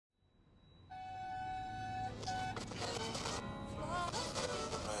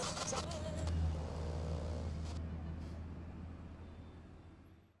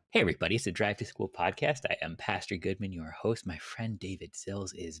Hey, everybody, it's the Drive to School podcast. I am Pastor Goodman, your host. My friend David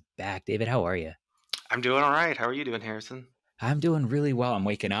Sills is back. David, how are you? I'm doing all right. How are you doing, Harrison? I'm doing really well. I'm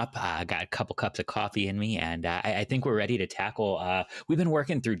waking up. I got a couple cups of coffee in me, and I think we're ready to tackle. We've been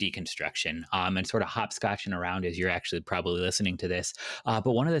working through deconstruction and sort of hopscotching around as you're actually probably listening to this.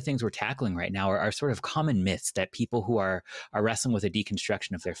 But one of the things we're tackling right now are sort of common myths that people who are wrestling with a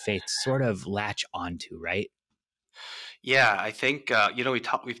deconstruction of their faith sort of latch onto, right? Yeah, I think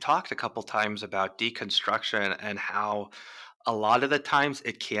we've talked a couple times about deconstruction and how a lot of the times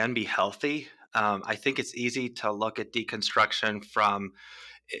it can be healthy. I think it's easy to look at deconstruction from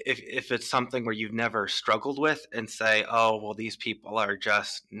if it's something where you've never struggled with and say, oh, well, these people are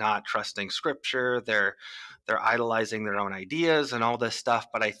just not trusting Scripture. They're idolizing their own ideas and all this stuff.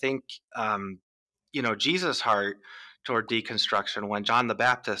 But I think Jesus' heart toward deconstruction when John the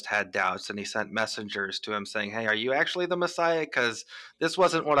Baptist had doubts and he sent messengers to him saying, hey, are you actually the Messiah? Because this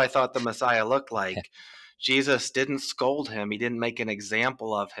wasn't what I thought the Messiah looked like. Jesus didn't scold him, he didn't make an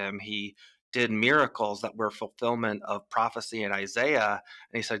example of him. He did miracles that were fulfillment of prophecy in Isaiah.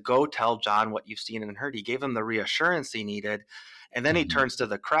 And he said, go tell John what you've seen and heard. He gave him the reassurance he needed. And then he Mhm. turns to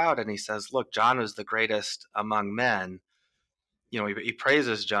the crowd and he says, look, John was the greatest among men. He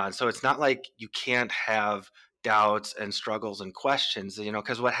praises John. So it's not like you can't have doubts and struggles and questions,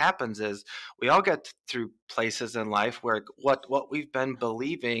 because what happens is we all get through places in life where what we've been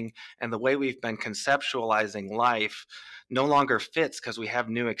believing and the way we've been conceptualizing life no longer fits because we have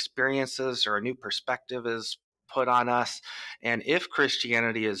new experiences or a new perspective is put on us. And if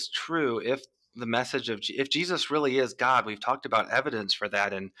Christianity is true, if the message of if Jesus really is God, we've talked about evidence for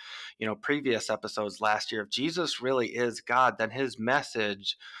that in previous episodes last year. If Jesus really is God, then his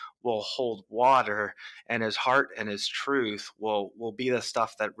message will hold water, and his heart and his truth will be the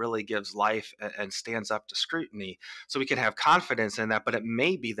stuff that really gives life and stands up to scrutiny. So we can have confidence in that. But it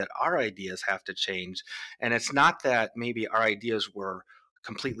may be that our ideas have to change, and it's not that maybe our ideas were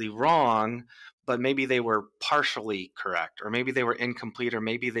completely wrong, but maybe they were partially correct, or maybe they were incomplete, or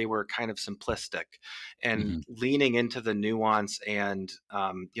maybe they were kind of simplistic. And Mhm. leaning into the nuance, and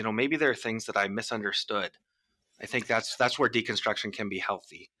maybe there are things that I misunderstood. I think that's where deconstruction can be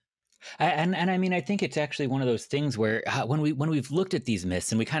healthy. And I mean, I think it's actually one of those things where when we've looked at these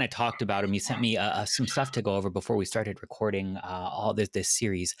myths and we kind of talked about them, you sent me some stuff to go over before we started recording all this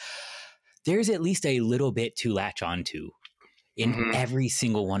series. There's at least a little bit to latch onto in Hmm. every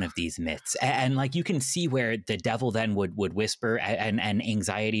single one of these myths, and like you can see where the devil then would whisper, and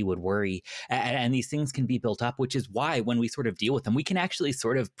anxiety would worry, and these things can be built up, which is why when we sort of deal with them we can actually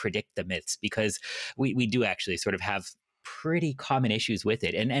sort of predict the myths, because we do actually sort of have pretty common issues with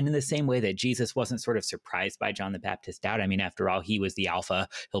it. And in the same way that Jesus wasn't sort of surprised by John the Baptist's doubt, I mean, after all, he was the Alpha,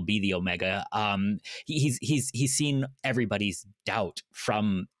 he'll be the Omega. He's seen everybody's doubt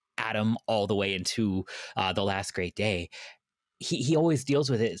from Adam all the way into the last great day. He always deals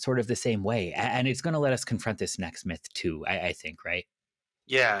with it sort of the same way, and it's going to let us confront this next myth too. I think, right?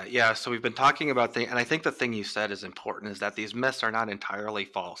 Yeah, yeah. So we've been talking about and I think the thing you said is important, is that these myths are not entirely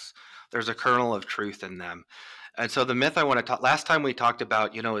false. There's a kernel of truth in them. And so the myth I want to talk, last time we talked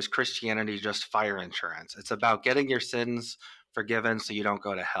about, is Christianity just fire insurance? It's about getting your sins forgiven so you don't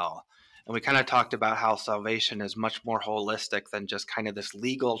go to hell. And we kind of talked about how salvation is much more holistic than just kind of this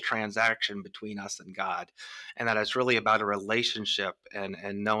legal transaction between us and God. And that it's really about a relationship, and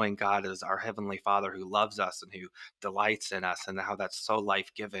knowing God as our Heavenly Father who loves us and who delights in us, and how that's so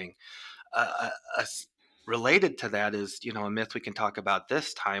life giving. Related to that is, a myth we can talk about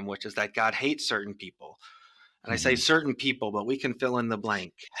this time, which is that God hates certain people. And I say Mm-hmm. certain people, but we can fill in the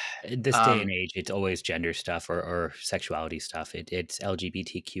blank. This day and Um, age, it's always gender stuff or sexuality stuff. It's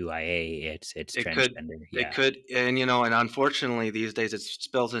LGBTQIA. It's it could, transgender. it Yeah. could, and unfortunately these days it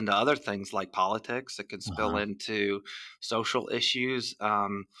spills into other things like politics. It can Uh spill huh. into social issues.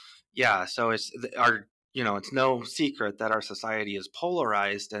 Yeah, so it's no secret that our society is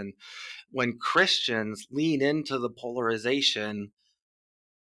polarized, and when Christians lean into the polarization,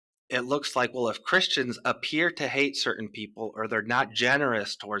 it looks like, well, if Christians appear to hate certain people or they're not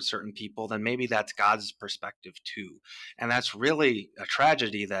generous towards certain people, then maybe that's God's perspective too. And that's really a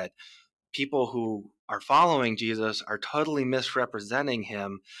tragedy, that people who are following Jesus are totally misrepresenting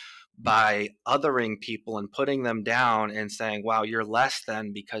him by othering people and putting them down and saying, wow, you're less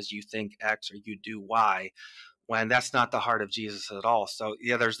than because you think X or you do Y, when that's not the heart of Jesus at all. So,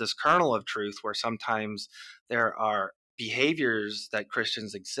 yeah, there's this kernel of truth where sometimes there are behaviors that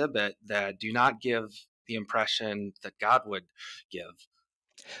Christians exhibit that do not give the impression that God would give.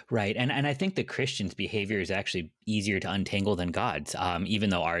 Right. And I think the Christian's behavior is actually easier to untangle than God's, even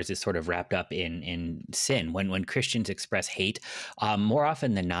though ours is sort of wrapped up in sin. When Christians express hate, more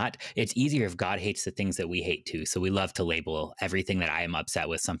often than not, it's easier if God hates the things that we hate too. So we love to label everything that I am upset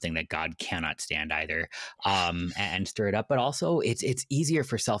with something that God cannot stand either, and stir it up. But also, it's easier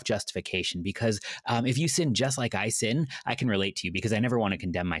for self justification because if you sin just like I sin, I can relate to you because I never want to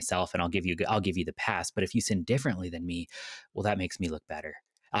condemn myself, and I'll give you the pass. But if you sin differently than me, well, that makes me look better.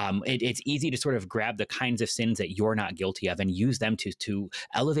 It's easy to sort of grab the kinds of sins that you're not guilty of and use them to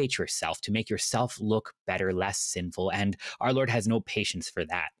elevate yourself, to make yourself look better, less sinful. And our Lord has no patience for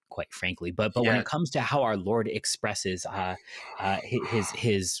that, quite frankly. But when Yeah, it comes to how our Lord expresses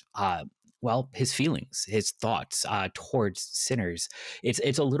his feelings, his thoughts towards sinners,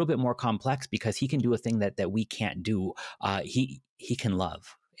 it's a little bit more complex because he can do a thing that we can't do. He can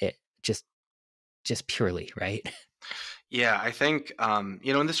love it just purely, right? yeah. I think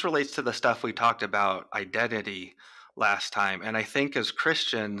and this relates to the stuff we talked about identity last time. And I think as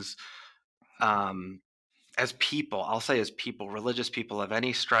Christians, um, as people, I'll say as people, religious people of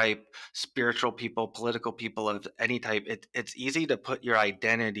any stripe, spiritual people, political people of any type, it's easy to put your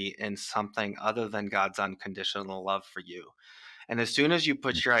identity in something other than God's unconditional love for you. And as soon as you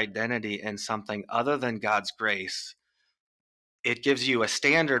put your identity in something other than God's grace, it gives you a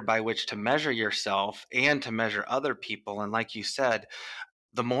standard by which to measure yourself and to measure other people. And like you said,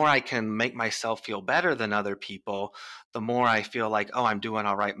 the more I can make myself feel better than other people, the more I feel like, oh, I'm doing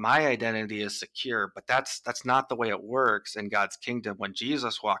all right. My identity is secure. But that's not the way it works in God's kingdom. When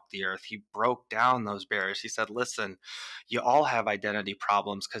Jesus walked the earth, he broke down those barriers. He said, listen, you all have identity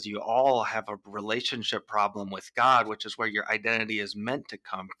problems because you all have a relationship problem with God, which is where your identity is meant to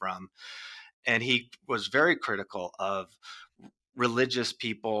come from. And he was very critical of religious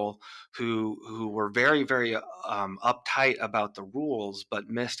people who were very very uptight about the rules but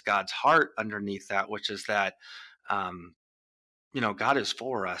missed God's heart underneath that, which is that um, God is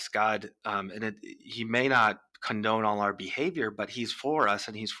for us. God, he may not condone all our behavior, but he's for us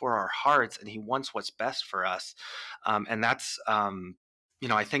and he's for our hearts and he wants what's best for us. And that's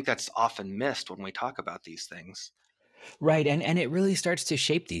I think that's often missed when we talk about these things. Right, and it really starts to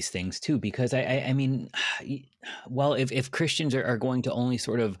shape these things too, because I mean, well, if Christians are going to only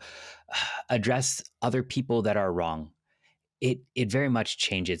sort of address other people that are wrong, it very much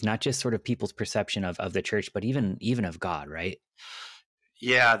changes not just sort of people's perception of the church, but even of God, right?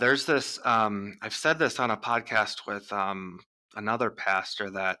 Yeah, there's this. I've said this on a podcast with another pastor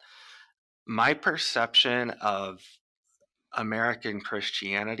that my perception of American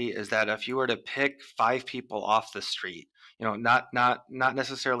Christianity is that if you were to pick five people off the street, not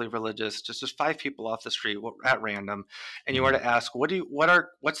necessarily religious, just five people off the street at random, and you were Mhm. to ask,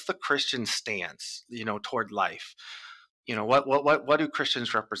 what's the Christian stance, toward life? What do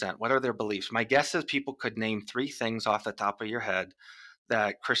Christians represent? What are their beliefs? My guess is people could name three things off the top of your head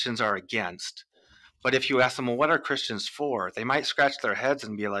that Christians are against. But if you ask them, well, what are Christians for? They might scratch their heads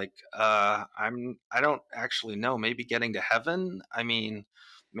and be like, I don't actually know. Maybe getting to heaven. I mean,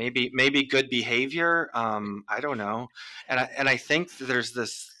 maybe good behavior. I don't know. And I think there's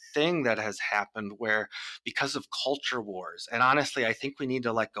this thing that has happened where because of culture wars, and honestly, I think we need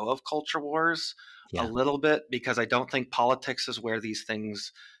to let go of culture wars a Yeah. little bit because I don't think politics is where these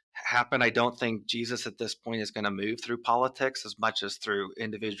things happen. I don't think Jesus at this point is going to move through politics as much as through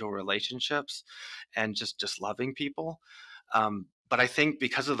individual relationships and just loving people. But I think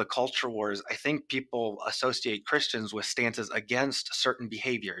because of the culture wars, I think people associate Christians with stances against certain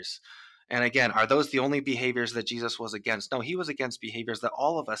behaviors. And again, are those the only behaviors that Jesus was against? No, he was against behaviors that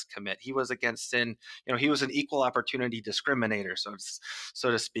all of us commit. He was against sin. He was an equal opportunity discriminator,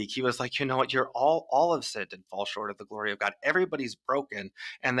 so to speak. He was like, you know what, you're all have sinned and fall short of the glory of God. Everybody's broken,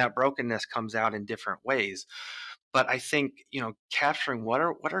 and that brokenness comes out in different ways. But I think capturing what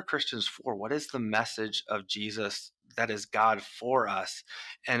are Christians for, what is the message of Jesus that is God for us,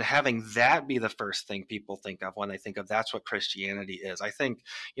 and having that be the first thing people think of when they think of that's what Christianity is. I think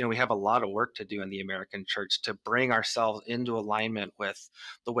we have a lot of work to do in the American church to bring ourselves into alignment with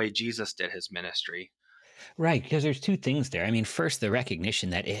the way Jesus did his ministry. Right, because there's two things there. I mean, first, the recognition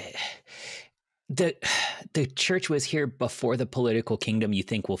that the the church was here before the political kingdom you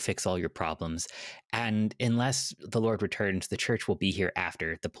think will fix all your problems, and unless the Lord returns, the church will be here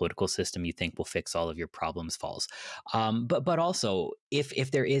after the political system you think will fix all of your problems falls. But also,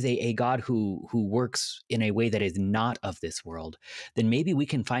 if there is a God who works in a way that is not of this world, then maybe we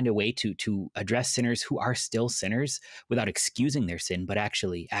can find a way to address sinners who are still sinners without excusing their sin, but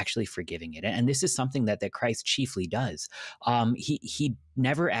actually forgiving it. And this is something that Christ chiefly does. He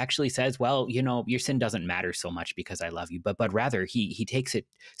never actually says, well, your sin doesn't matter so much because I love you, but rather he takes it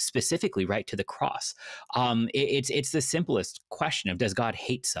specifically right to the cross. It's the simplest question of, does God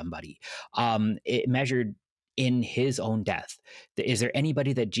hate somebody? It measured in his own death. Is there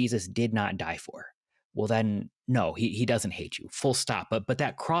anybody that Jesus did not die for? Well, then no, he doesn't hate you. Full stop. But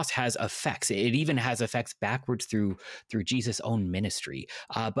that cross has effects. It even has effects backwards through Jesus' own ministry.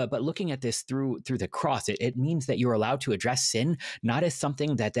 But looking at this through the cross, it means that you're allowed to address sin not as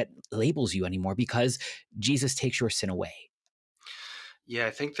something that labels you anymore, because Jesus takes your sin away. Yeah,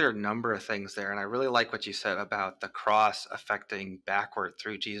 I think there are a number of things there. And I really like what you said about the cross affecting backward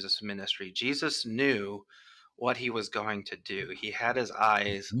through Jesus' ministry. Jesus knew what he was going to do. He had his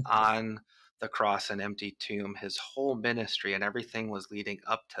eyes Mhm. on the cross and empty tomb, his whole ministry, and everything was leading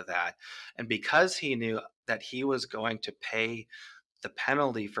up to that. And because he knew that he was going to pay the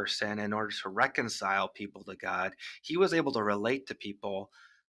penalty for sin in order to reconcile people to God, he was able to relate to people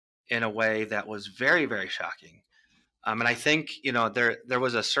in a way that was very, very shocking. And I think, there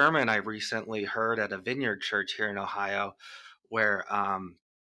was a sermon I recently heard at a vineyard church here in Ohio where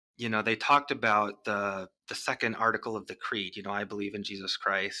they talked about the second article of the creed. I believe in Jesus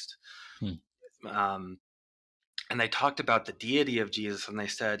Christ. Hmm. Um, and they talked about the deity of Jesus, and they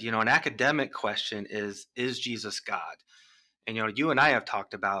said, an academic question is Jesus God? And you and I have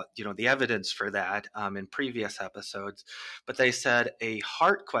talked about the evidence for that in previous episodes, but they said a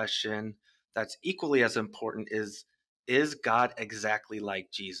heart question that's equally as important is God exactly like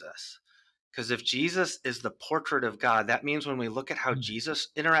Jesus? Because if Jesus is the portrait of God, that means when we look at how Hmm. Jesus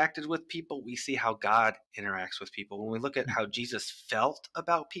interacted with people, we see how God interacts with people. When we look at how Jesus felt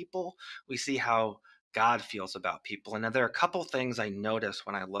about people, we see how God feels about people. And there are a couple things I notice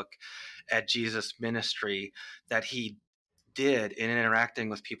when I look at Jesus' ministry that he did in interacting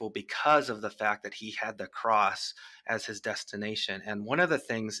with people because of the fact that he had the cross as his destination. And one of the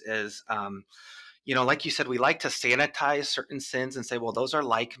things is, like you said, we like to sanitize certain sins and say, well, those are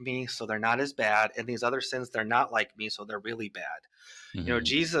like me, so they're not as bad. And these other sins, they're not like me, so they're really bad. Hmm.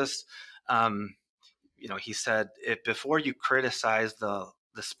 Jesus, um, he said, if before you criticize the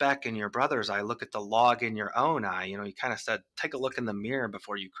speck in your brother's eye, look at the log in your own eye. He kind of said, take a look in the mirror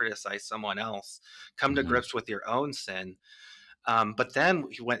before you criticize someone else. Come to Hmm. grips with your own sin. But then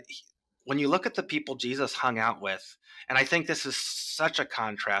when you look at the people Jesus hung out with, and I think this is such a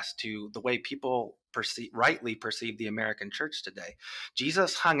contrast to the way people rightly perceive the American church today.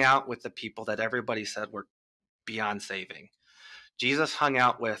 Jesus hung out with the people that everybody said were beyond saving. Jesus hung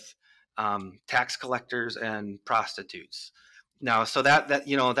out with tax collectors and prostitutes. Now, so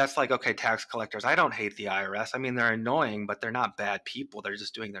that's like, okay, tax collectors. I don't hate the IRS. I mean, they're annoying, but they're not bad people. They're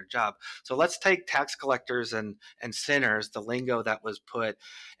just doing their job. So let's take tax collectors and sinners, the lingo that was put,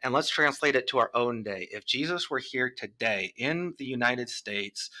 and let's translate it to our own day. If Jesus were here today in the United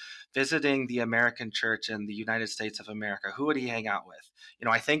States, visiting the American church in the United States of America, who would he hang out with?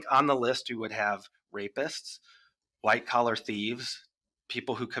 I think on the list we would have rapists, white collar thieves,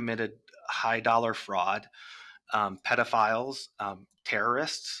 people who committed high dollar fraud, pedophiles,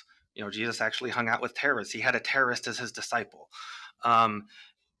 terrorists. Jesus actually hung out with terrorists. He had a terrorist as his disciple. Um,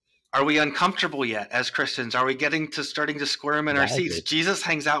 are we uncomfortable yet as Christians? Are we starting to squirm in our seats? Radically. Jesus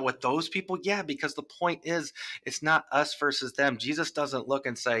hangs out with those people? Yeah, because the point is, it's not us versus them. Jesus doesn't look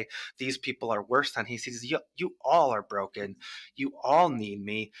and say, these people are worse than he sees. You all are broken. You all need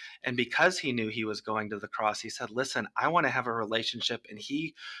me. And because he knew he was going to the cross, he said, listen, I want to have a relationship. And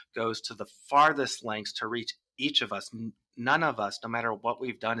he goes to the farthest lengths to reach each of us. None of us, no matter what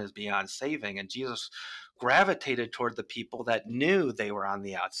we've done, is beyond saving. And Jesus gravitated toward the people that knew they were on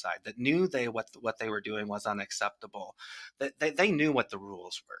the outside, that knew what they were doing was unacceptable, that they knew what the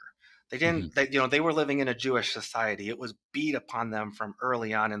rules were. They Hmm. didn't they were living in a Jewish society. It was beat upon them from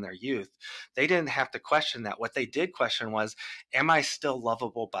early on in their youth. They didn't have to question that. What they did question was, am I still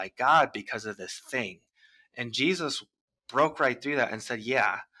lovable by God because of this thing? And Jesus broke right through that and said,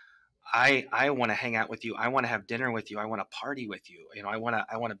 yeah, I want to hang out with you. I want to have dinner with you. I want to party with you. I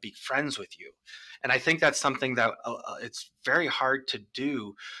want to be friends with you. And I think that's something that it's very hard to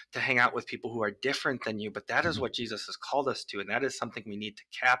do, to hang out with people who are different than you. But that is Hmm. what Jesus has called us to, and that is something we need to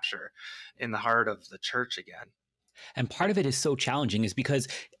capture in the heart of the church again. And part of it is so challenging is because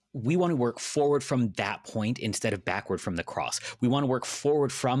we want to work forward from that point instead of backward from the cross. We want to work forward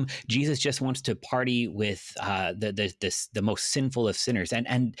from Jesus just wants to party with the most sinful of sinners,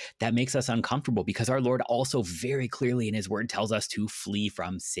 and that makes us uncomfortable because our Lord also very clearly in His Word tells us to flee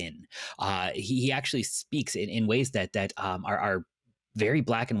from sin. He actually speaks in ways that are very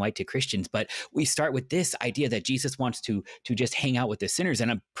black and white to Christians, but we start with this idea that Jesus wants to just hang out with the sinners,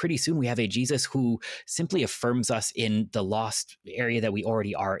 and pretty soon we have a Jesus who simply affirms us in the lost area that we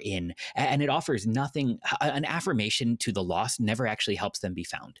already are in, and it offers nothing. An affirmation to the lost never actually helps them be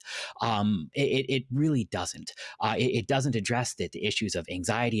found. It really doesn't. It doesn't address the issues of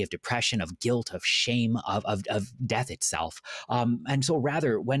anxiety, of depression, of guilt, of shame, of death itself. And so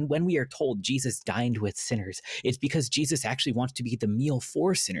rather, when we are told Jesus dined with sinners, it's because Jesus actually wants to be the meal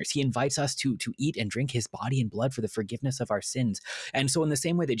for sinners. He invites us to eat and drink his body and blood for the forgiveness of our sins. And so in the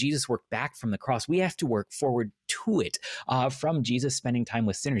same way that Jesus worked back from the cross, we have to work forward to it, from Jesus spending time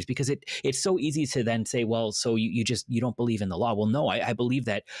with sinners, because it's so easy to then say, well, so you don't believe in the law. Well, no, I believe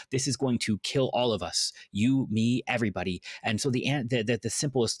that this is going to kill all of us, you, me, everybody. And so the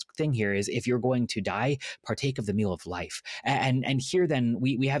simplest thing here is, if you're going to die, partake of the meal of life. And here then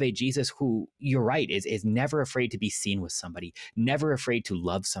we have a Jesus who, you're right, is never afraid to be seen with somebody, never afraid to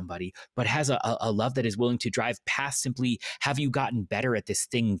love somebody, but has a love that is willing to drive past simply, have you gotten better at this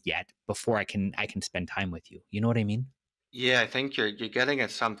thing yet before I can spend time with you? You know what I mean? Yeah, I think you're getting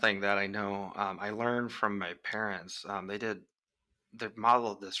at something that I know I learned from my parents. They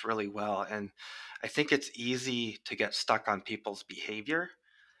modeled this really well, and I think it's easy to get stuck on people's behavior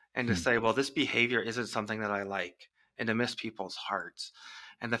and to Hmm. say, well, this behavior isn't something that I like, and to miss people's hearts.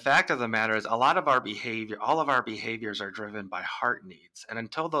 And the fact of the matter is, a lot of our behavior, all of our behaviors are driven by heart needs. And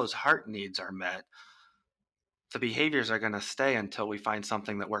until those heart needs are met, the behaviors are going to stay until we find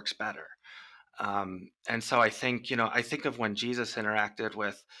something that works better. And so I think, I think of when Jesus interacted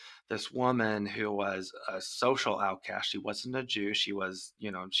with this woman who was a social outcast. She wasn't a Jew. She was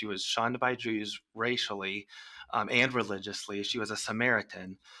shunned by Jews racially, and religiously. She was a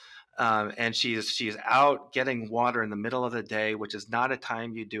Samaritan, and she's out getting water in the middle of the day, which is not a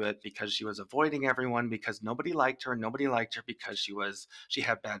time you do it, because she was avoiding everyone, because nobody liked her. Nobody liked her because she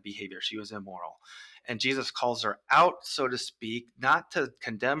had bad behavior. She was immoral, and Jesus calls her out, so to speak, not to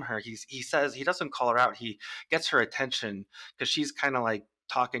condemn her. He says, he doesn't call her out. He gets her attention because she's kind of like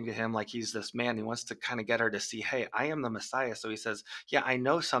talking to him like he's this man. He wants to kind of get her to see, hey, I am the Messiah. So he says, yeah, I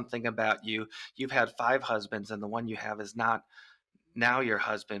know something about you. You've had 5 husbands, and the one you have is not now your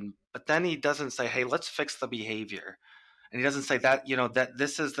husband. But then he doesn't say, hey, let's fix the behavior. And he doesn't say that, that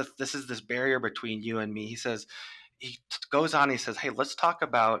this is this barrier between you and me. He goes on, he says, hey, let's talk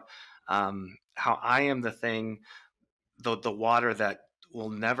about how I am the thing, the water that will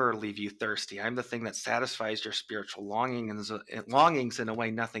never leave you thirsty. I'm the thing that satisfies your spiritual longings in a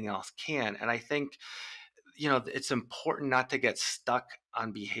way nothing else can. And I think, it's important not to get stuck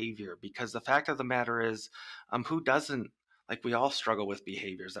on behavior, because the fact of the matter is, who doesn't, like, we all struggle with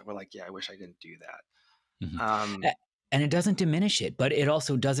behaviors that we're like, yeah, I wish I didn't do Mhm. that. And it doesn't diminish it, but it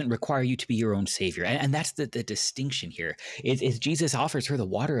also doesn't require you to be your own savior. And that's the distinction here. Is Jesus offers her the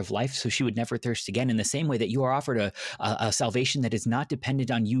water of life so she would never thirst again, in the same way that you are offered a salvation that is not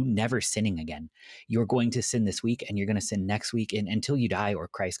dependent on you never sinning again. You're going to sin this week, and you're going to sin next week, and until you die or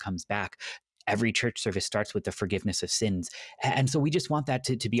Christ comes back. Every church service starts with the forgiveness of sins, and so we just want that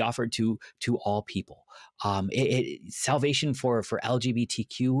to be offered to all people. Salvation for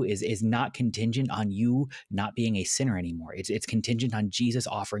LGBTQ is not contingent on you not being a sinner anymore. It's contingent on Jesus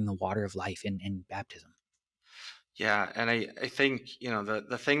offering the water of life in baptism. Yeah, and I think,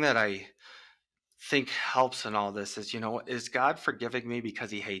 the thing that I think helps in all this is, is God forgiving me because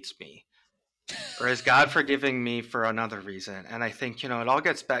he hates me? Or is God forgiving me for another reason? And I think, it all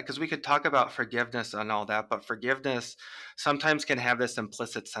gets back, because we could talk about forgiveness and all that, but forgiveness sometimes can have this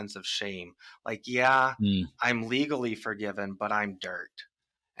implicit sense of shame. Like, yeah, Mm, I'm legally forgiven, but I'm dirt.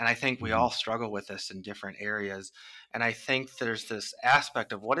 And I think we mhm, all struggle with this in different areas. And I think there's this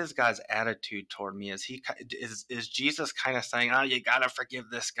aspect of, what is God's attitude toward me? Is Jesus kind of saying, oh, you got to forgive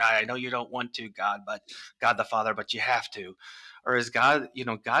this guy. I know you don't want to, God the Father, but you have to. Or is God,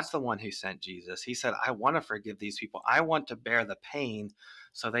 God's the one who sent Jesus. He said, I want to forgive these people. I want to bear the pain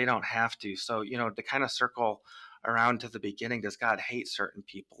so they don't have to. So, to kind of circle around to the beginning, does God hate certain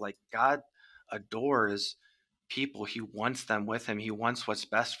people? Like, God adores people. He wants them with him. He wants what's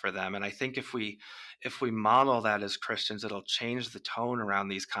best for them. And I think if we model that as Christians, it'll change the tone around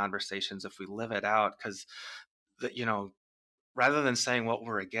these conversations if we live it out. Because, the, rather than saying what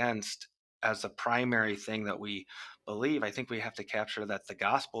we're against as the primary thing that we believe, I think we have to capture that the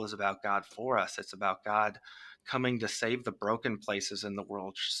gospel is about God for us. It's about God coming to save the broken places in the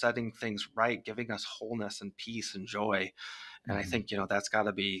world, setting things right, giving us wholeness and peace and joy. And I mhm. think, that's got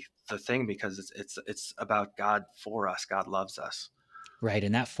to be the thing, because it's about God for us. God loves us. Right,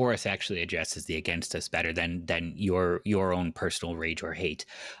 and that for us actually addresses the against us better than your own personal rage or hate.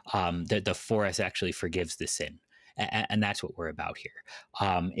 The for us actually forgives the sin. And that's what we're about here.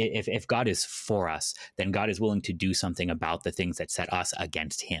 If God is for us, then God is willing to do something about the things that set us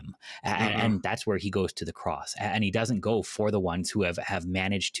against him. Hmm. And that's where he goes to the cross. And he doesn't go for the ones who have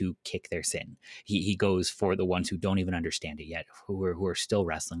managed to kick their sin. He goes for the ones who don't even understand it yet, who are still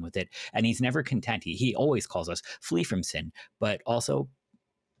wrestling with it. And he's never content. He always calls us flee from sin, but also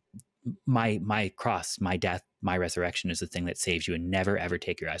my cross, my death, my resurrection is the thing that saves you, and never ever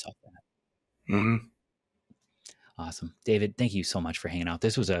take your eyes off that. Hmm. Awesome. David, thank you so much for hanging out.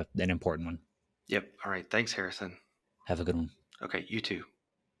 This was an important one. Yep. All right. Thanks, Harrison. Have a good one. Okay. You too.